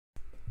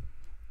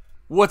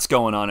What's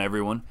going on,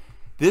 everyone?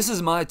 This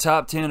is my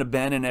top 10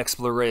 abandoned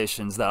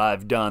explorations that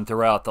I've done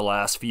throughout the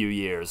last few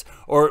years,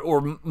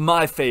 or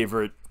my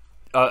favorite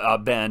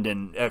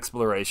abandoned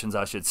explorations,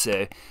 I should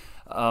say.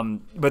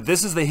 But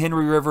this is the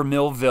Henry River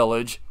Mill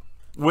Village,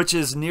 which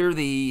is near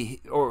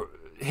the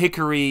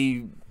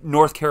Hickory,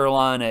 North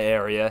Carolina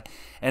area.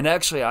 And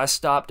actually, I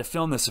stopped to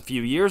film this a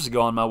few years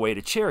ago on my way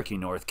to Cherokee,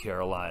 North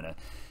Carolina.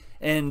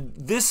 And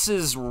this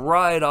is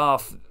right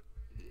off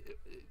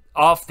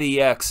the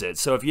exit.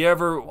 So if you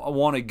ever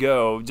want to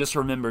go, just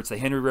remember it's the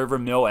Henry River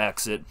Mill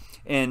exit.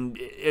 And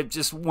it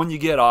just, when you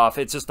get off,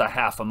 it's just a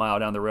half a mile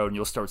down the road and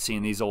you'll start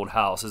seeing these old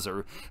houses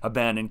or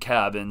abandoned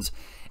cabins.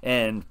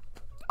 And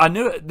I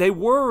knew they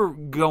were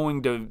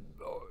going to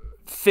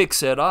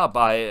fix it up,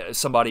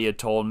 somebody had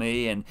told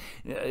me, and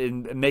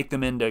make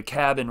them into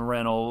cabin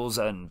rentals.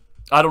 And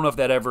I don't know if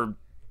that ever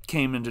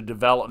came into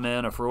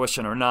development or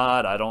fruition or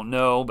not. I don't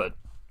know, but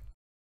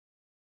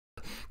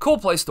cool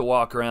place to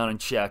walk around and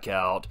check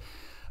out.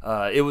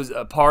 It was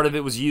a part of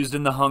it was used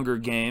in the Hunger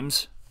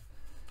Games,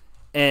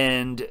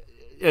 and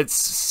it's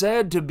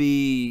said to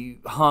be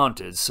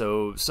haunted.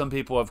 So some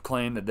people have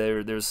claimed that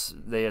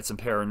they had some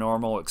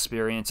paranormal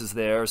experiences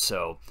there.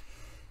 So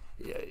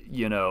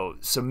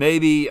so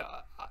maybe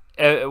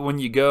when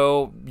you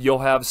go, you'll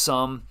have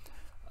some.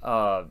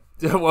 Well,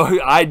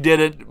 I did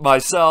it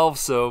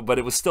myself, but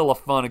it was still a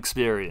fun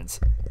experience.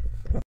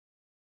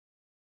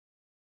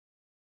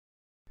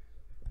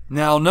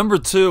 Now, number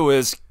 2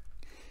 is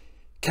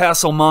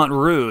Castle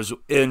Montrouge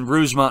in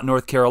Rougemont,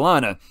 North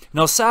Carolina.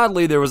 Now,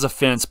 sadly, there was a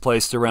fence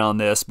placed around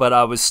this, but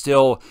I was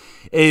still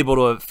able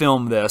to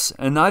film this.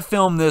 And I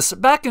filmed this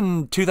back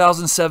in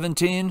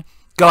 2017.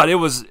 God, it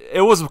was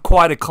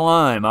quite a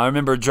climb. I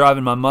remember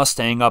driving my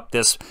Mustang up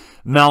this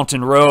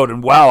mountain road,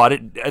 and wow, I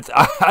didn't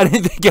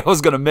think I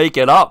was going to make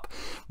it up,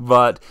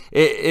 but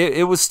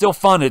it was still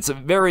fun. It's a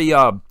very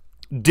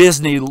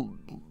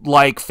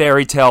Disney-like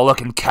fairy tale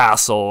looking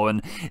castle,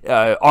 and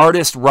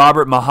artist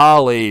Robert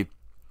Mahaly,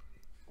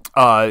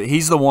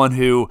 he's the one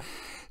who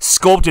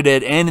sculpted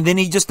it, and then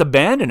he just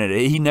abandoned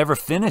it. He never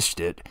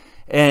finished it,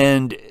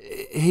 and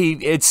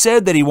it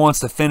said that he wants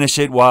to finish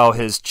it while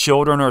his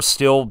children are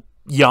still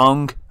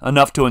young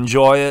enough to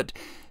enjoy it,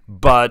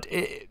 but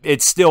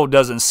it still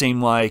doesn't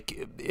seem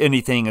like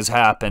anything has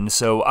happened,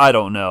 so I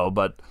don't know.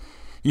 But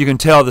you can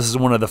tell this is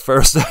one of the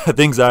first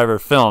things I ever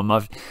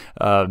filmed.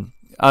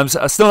 I'm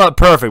still not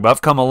perfect, but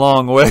I've come a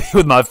long way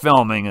with my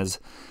filming, as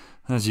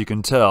you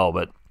can tell.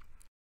 But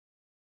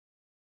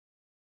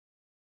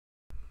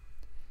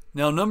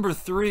now, number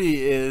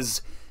 3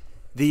 is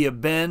the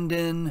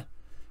abandoned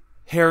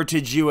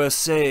Heritage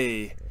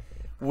USA,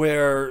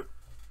 where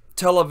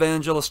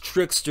televangelist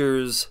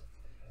tricksters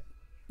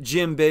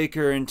Jim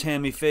Bakker and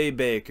Tammy Faye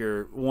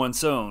Bakker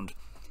once owned.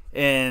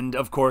 And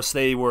of course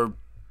they were,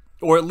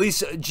 or at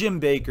least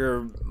Jim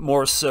Bakker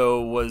more so,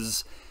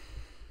 was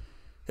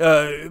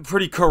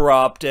pretty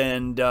corrupt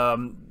and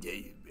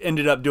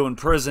ended up doing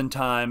prison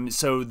time.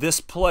 So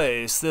this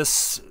place,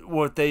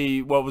 what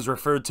was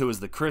referred to as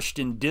the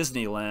Christian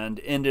Disneyland,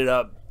 ended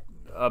up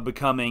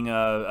becoming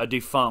a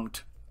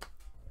defunct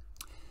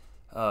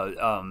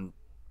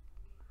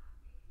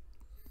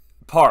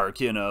park,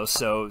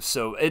 so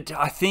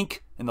I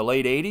think in the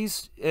late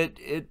 80s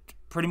it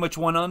pretty much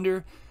went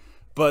under,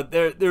 but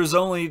there's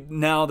only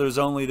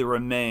the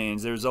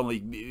remains. There's only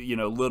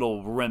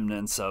little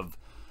remnants of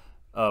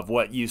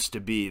what used to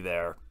be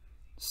there.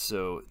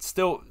 So it's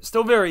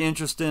still very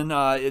interesting.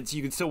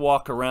 You can still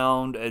walk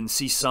around and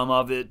see some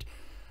of it,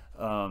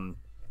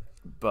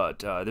 but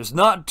there's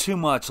not too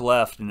much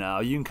left now.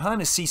 You can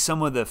kind of see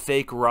some of the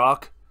fake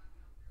rock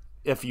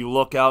if you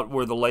look out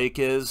where the lake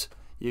is,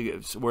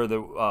 where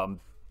the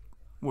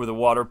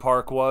water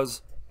park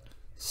was.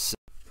 So.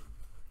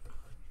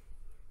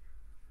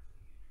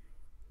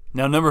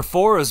 Now, number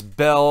 4 is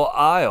Belle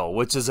Isle,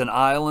 which is an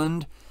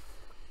island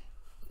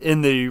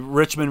in the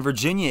Richmond,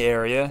 Virginia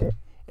area.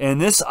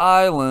 And this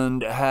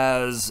island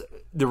has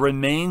the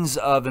remains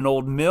of an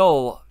old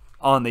mill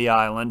on the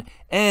island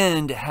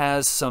and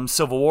has some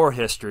Civil War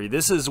history.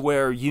 This is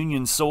where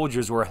Union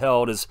soldiers were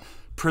held as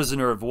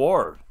prisoner of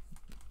war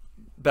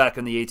back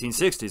in the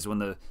 1860s when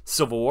the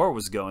Civil War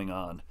was going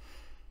on.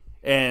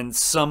 And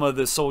some of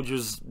the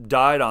soldiers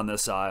died on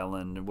this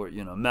island, were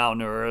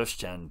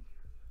malnourished and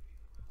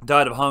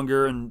died of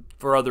hunger and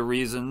for other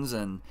reasons.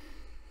 And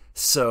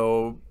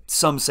so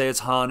some say it's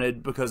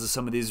haunted because of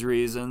some of these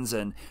reasons.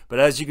 But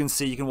as you can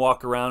see, you can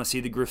walk around and see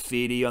the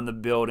graffiti on the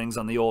buildings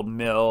on the old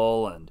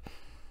mill. And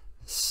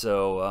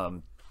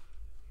so,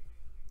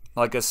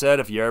 like I said,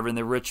 if you're ever in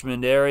the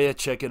Richmond area,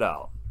 check it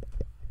out.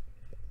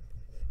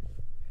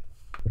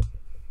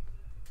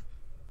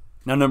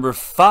 Now, number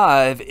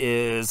 5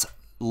 is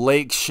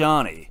Lake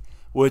Shawnee,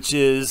 which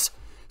is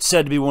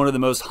said to be one of the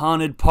most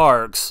haunted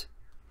parks,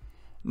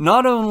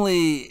 not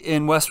only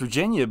in West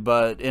Virginia,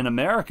 but in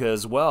America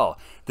as well.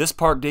 This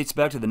park dates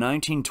back to the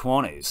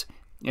 1920s,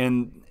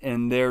 and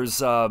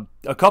there's a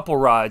couple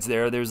rides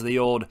there. There's the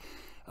old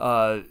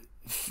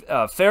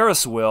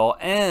Ferris wheel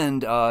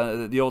and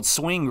the old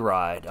swing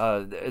ride.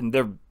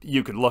 And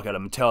you could look at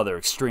them and tell they're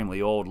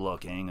extremely old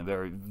looking, and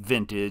very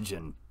vintage,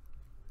 and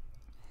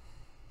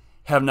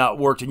have not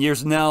worked in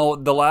years. Now,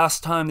 the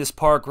last time this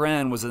park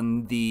ran was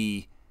in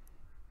the...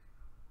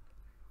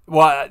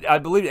 Well, I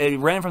believe it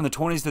ran from the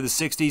 20s to the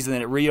 60s, and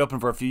then it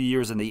reopened for a few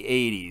years in the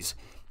 80s.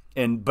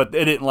 But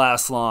it didn't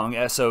last long,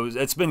 so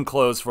it's been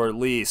closed for at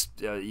least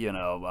 3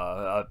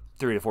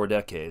 to 4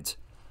 decades.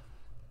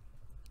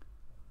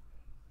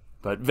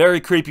 But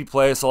very creepy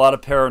place. A lot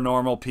of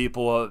paranormal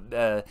people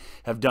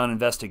have done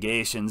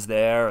investigations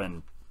there,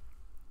 and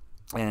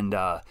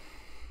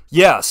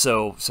yeah.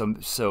 So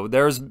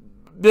there's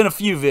been a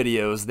few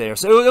videos there.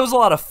 So it was a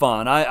lot of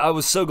fun. I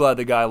was so glad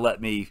the guy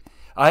let me.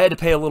 I had to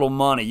pay a little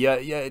money.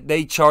 Yeah,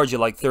 they charge you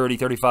like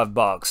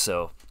 $35.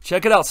 So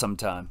check it out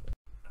sometime.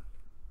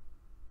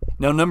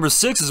 Now, number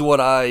 6 is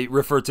what I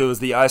refer to as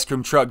the ice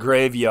cream truck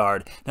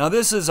graveyard. Now,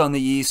 this is on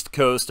the east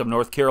coast of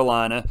North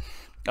Carolina.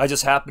 I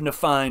just happened to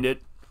find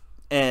it,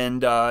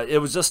 and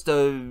it was just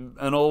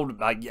an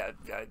old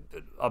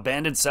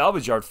abandoned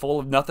salvage yard full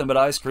of nothing but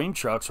ice cream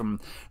trucks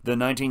from the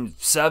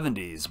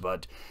 1970s.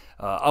 But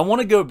I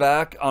want to go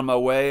back on my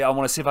way. I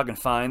want to see if I can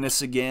find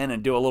this again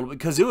and do a little bit,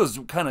 because it was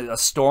kind of a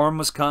storm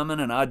was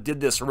coming, and I did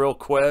this real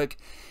quick,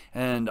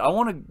 and I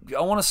want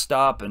to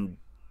stop and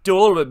do a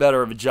little bit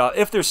better of a job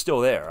if they're still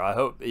there. I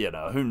hope,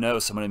 who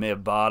knows, somebody may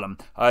have bought them.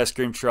 Ice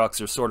cream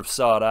trucks are sort of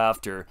sought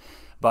after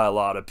by a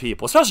lot of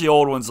people, especially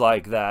old ones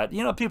like that.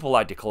 People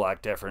like to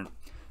collect different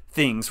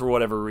things for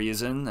whatever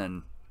reason,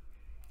 and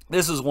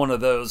this is one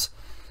of those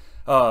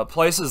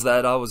places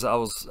that I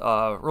was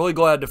really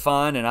glad to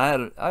find, and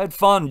I had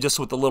fun just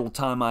with the little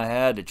time I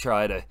had to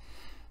try to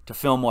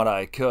film what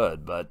I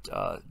could. But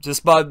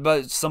just by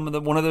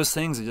one of those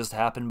things that just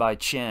happened by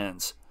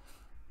chance.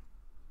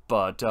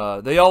 But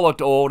they all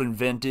looked old and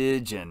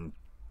vintage, and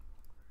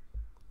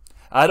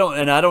I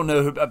don't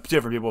know who.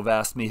 Different people have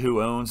asked me who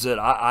owns it.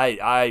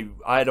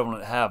 I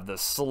don't have the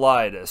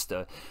slightest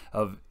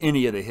of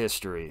any of the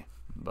history,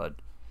 but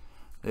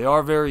they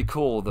are very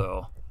cool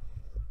though.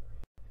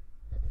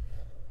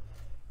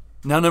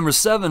 Now, number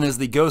 7 is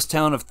the ghost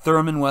town of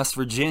Thurman, West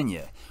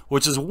Virginia,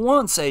 which is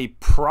once a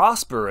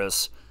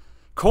prosperous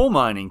coal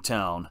mining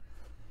town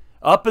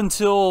up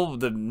until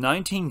the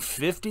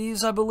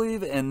 1950s, I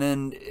believe, and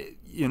then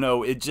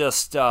it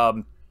just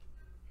how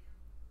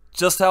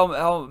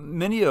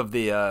many of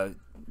the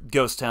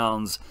ghost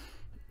towns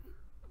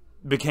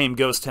became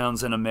ghost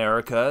towns in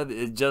America.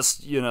 It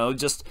just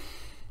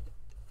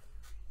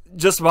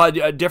by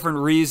different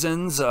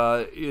reasons,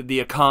 the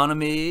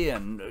economy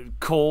and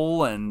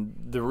coal and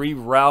the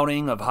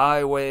rerouting of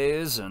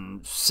highways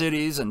and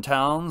cities and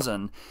towns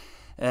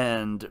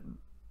and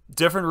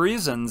different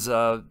reasons,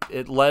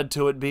 it led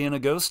to it being a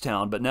ghost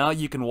town. But now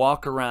you can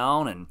walk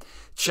around and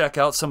check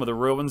out some of the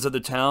ruins of the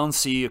town,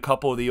 see a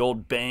couple of the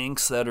old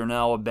banks that are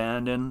now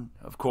abandoned,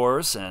 of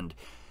course, and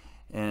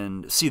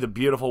see the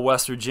beautiful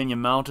West Virginia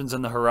mountains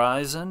in the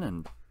horizon,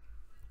 and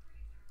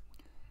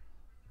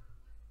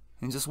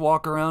just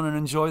walk around and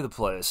enjoy the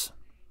place.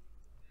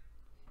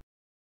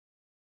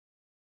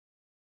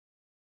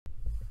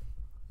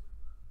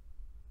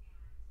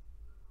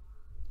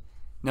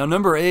 Now,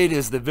 number 8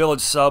 is the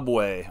Village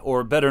Subway,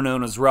 or better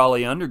known as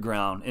Raleigh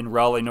Underground, in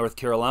Raleigh, North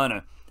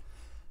Carolina.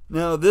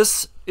 Now,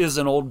 this is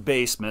an old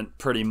basement,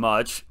 pretty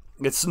much.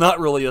 It's not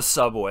really a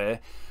subway,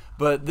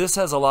 but this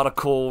has a lot of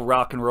cool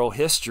rock and roll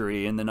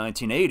history in the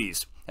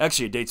 1980s.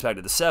 Actually, it dates back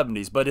to the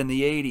 70s, but in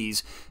the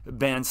 80s,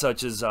 bands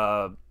such as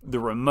the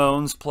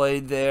Ramones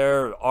played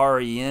there,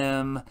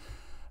 REM,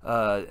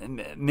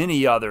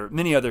 many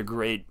other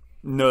great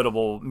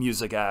notable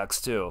music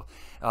acts too.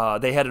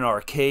 They had an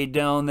arcade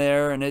down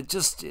there, and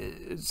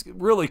it's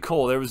really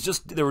cool. There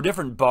were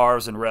different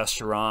bars and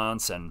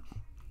restaurants, and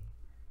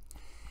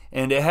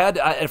it had,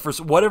 for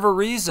whatever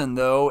reason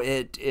though,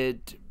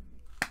 it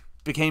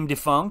became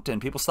defunct and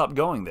people stopped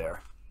going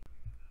there.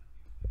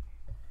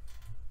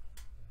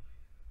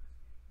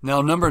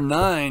 Now, number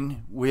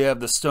 9, we have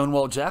the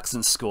Stonewall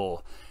Jackson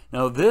School.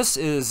 Now, this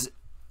is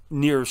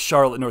near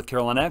Charlotte, North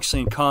Carolina,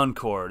 actually in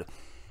Concord.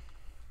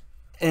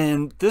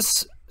 And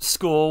this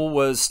school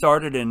was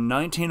started in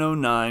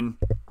 1909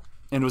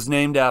 and was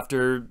named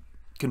after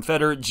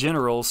Confederate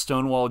General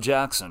Stonewall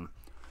Jackson.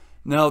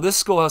 Now, this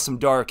school has some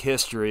dark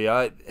history.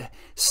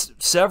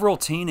 Several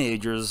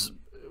teenagers,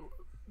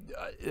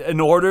 in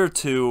order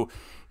to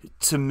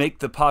make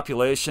the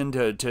population,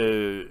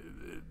 to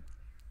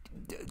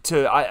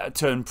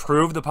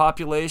improve the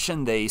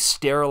population, they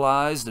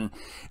sterilized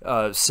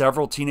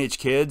several teenage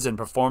kids and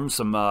performed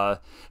some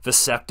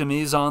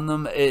vasectomies on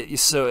them.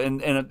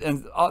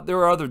 There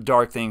are other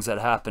dark things that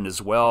happened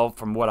as well,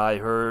 from what I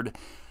heard.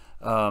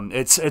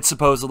 It's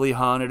supposedly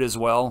haunted as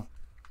well.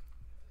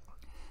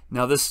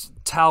 Now, this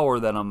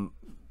tower that I'm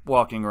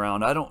walking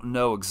around, I don't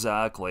know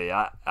exactly.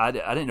 I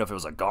didn't know if it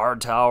was a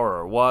guard tower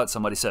or what.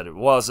 Somebody said it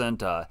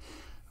wasn't,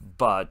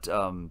 but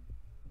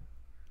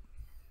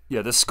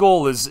Yeah, the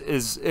skull is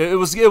it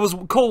was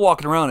cool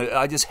walking around.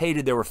 I just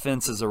hated there were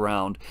fences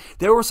around.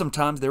 There were some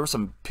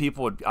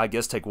people would, I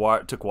guess, took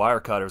wire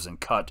cutters and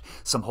cut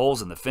some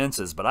holes in the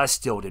fences, but I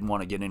still didn't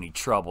want to get any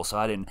trouble, so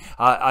I didn't.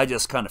 I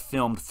just kind of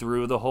filmed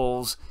through the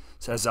holes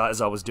as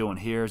I was doing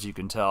here, as you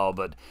can tell.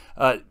 But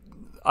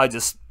I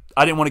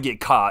didn't want to get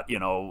caught. You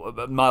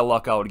know, my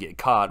luck, I would get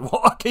caught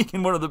walking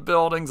in one of the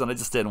buildings, and I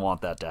just didn't want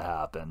that to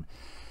happen.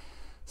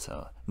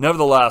 So,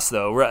 nevertheless,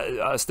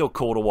 though, still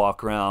cool to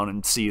walk around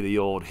and see the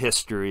old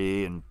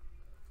history, and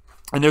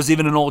there's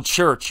even an old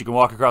church. You can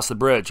walk across the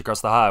bridge, across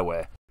the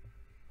highway.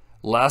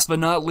 Last but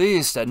not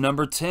least, at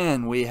number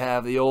 10, we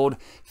have the old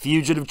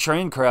fugitive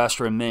train crash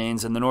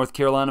remains in the North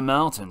Carolina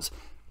mountains.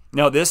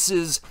 Now, this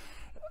is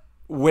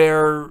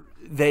where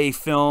they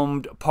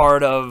filmed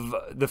part of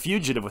The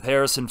Fugitive with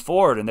Harrison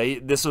Ford, and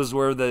this was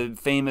where the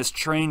famous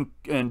train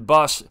and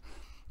bus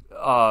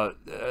where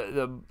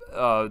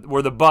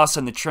the bus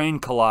and the train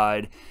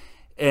collide,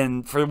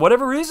 and for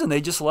whatever reason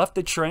they just left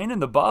the train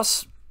and the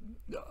bus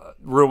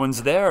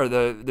ruins there.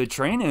 The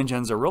train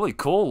engines are really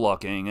cool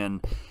looking,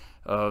 and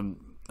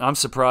I'm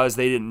surprised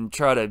they didn't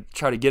try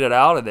to get it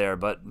out of there,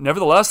 but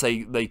nevertheless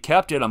they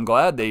kept it. I'm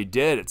glad they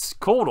did. It's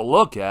cool to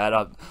look at.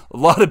 A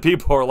lot of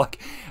people are like,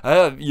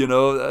 you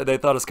know, they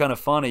thought it's kind of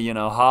funny, you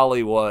know,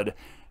 Hollywood,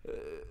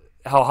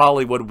 how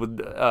Hollywood would,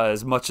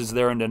 as much as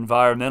they're into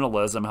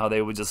environmentalism, how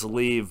they would just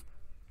leave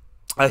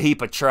a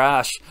heap of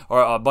trash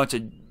or a bunch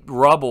of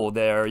rubble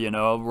there, you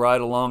know,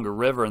 right along a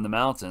river in the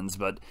mountains.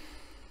 But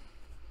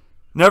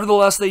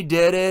nevertheless, they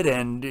did it,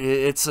 and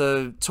it's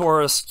a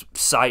tourist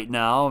site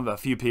now. A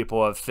few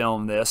people have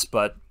filmed this,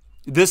 but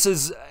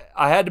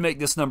I had to make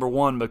this number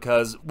one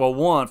because,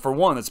 well, for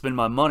one, it's been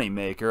my money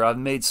maker. I've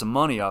made some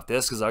money off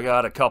this because I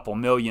got a couple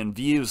million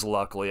views,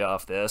 luckily,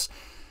 off this.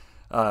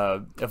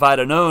 If I'd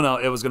have known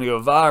it was going to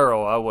go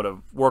viral, I would have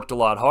worked a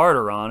lot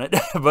harder on it.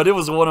 But it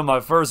was one of my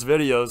first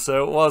videos,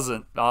 so it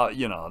wasn't,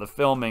 you know,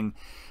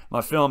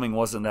 my filming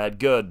wasn't that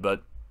good.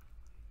 But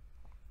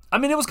I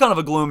mean, it was kind of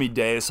a gloomy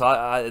day, so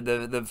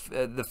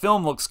the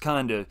film looks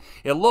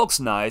it looks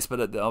nice,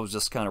 but I was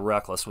just kind of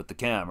reckless with the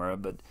camera.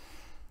 But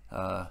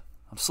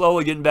I'm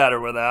slowly getting better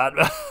with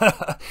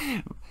that.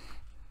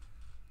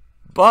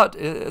 But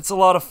it's a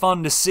lot of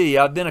fun to see.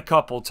 I've been a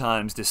couple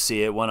times to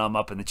see it when I'm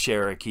up in the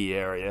Cherokee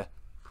area.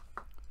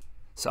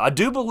 So I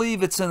do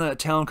believe it's in a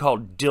town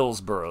called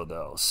Dillsboro,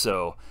 though.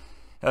 So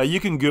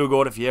you can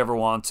Google it if you ever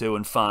want to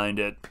and find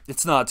it.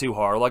 It's not too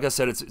hard. Like I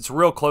said, it's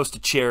real close to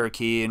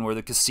Cherokee and where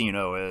the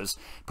casino is.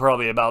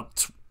 Probably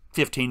about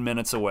 15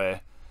 minutes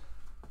away.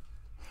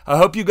 I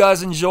hope you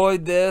guys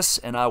enjoyed this,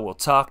 and I will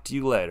talk to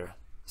you later.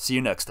 See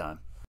you next time.